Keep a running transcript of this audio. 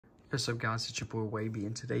What's up guys, it's your boy Wavy.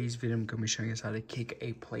 In today's video, I'm going to be showing you guys how to kick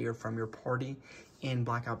a player from your party in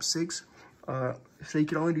Black Ops 6. So you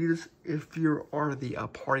can only do this if you are the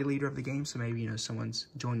party leader of the game. So maybe, someone's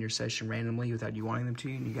joined your session randomly without you wanting them to,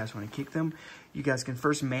 and you guys want to kick them. You guys can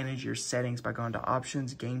first manage your settings by going to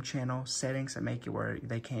options, game channel, settings, and make it where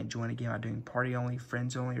they can't join a game by doing party only,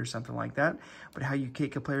 friends only, or something like that. But how you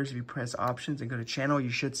kick a player is if you press options and go to channel,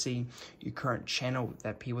 you should see your current channel,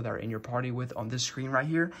 that people that are in your party with on this screen right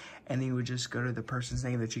here. And then you would just go to the person's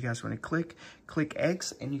name that you guys want to click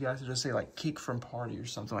X, and you guys will just say like kick from party or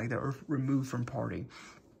something like that, or remove from party.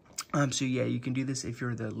 So yeah, you can do this if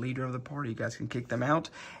you're the leader of the party. You guys can kick them out.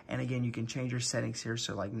 And again, you can change your settings here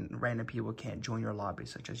so like random people can't join your lobby,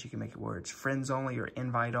 such as you can make it where it's friends only or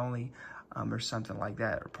invite only, or something like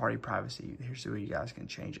that, or party privacy. Here's where you guys can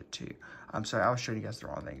change it to. So I was showing you guys the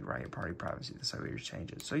wrong thing, right? Party privacy, that's how you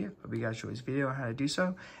change it. So yeah, hope you guys enjoyed this video on how to do so.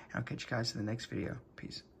 And I'll catch you guys in the next video.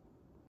 Peace.